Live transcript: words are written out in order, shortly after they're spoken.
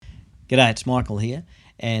G'day, it's Michael here,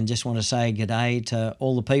 and just want to say g'day to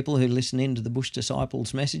all the people who listen in to the Bush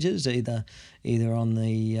Disciples messages, either on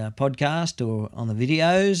the podcast or on the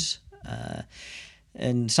videos.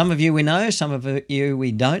 And some of you we know, some of you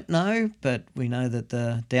we don't know, but we know that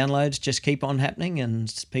the downloads just keep on happening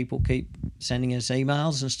and people keep sending us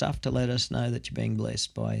emails and stuff to let us know that you're being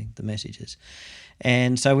blessed by the messages.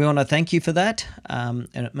 And so we want to thank you for that, and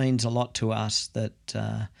it means a lot to us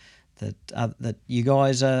that you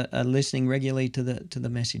guys are listening regularly to the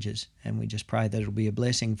messages, and we just pray that it'll be a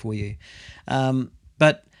blessing for you.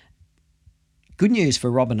 But good news for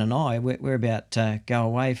Robin and I, we're about to go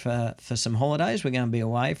away for some holidays. We're going to be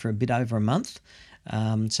away for a bit over a month.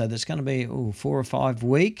 So there's going to be 4 or 5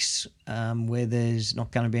 weeks where there's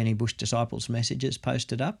not going to be any Bush Disciples messages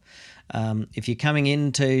posted up. If you're coming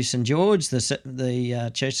into St George,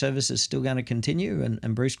 the church service is still going to continue,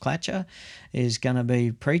 and Bruce Clatcher is going to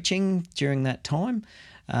be preaching during that time.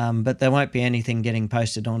 But there won't be anything getting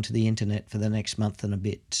posted onto the internet for the next month and a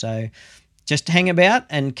bit. So just hang about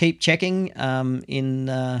and keep checking. In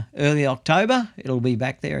early October, it'll be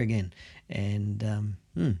back there again. And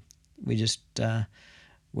we just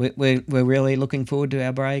we're really looking forward to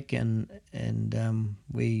our break, and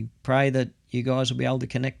we pray that you guys will be able to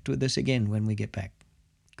connect with us again when we get back.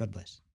 God bless.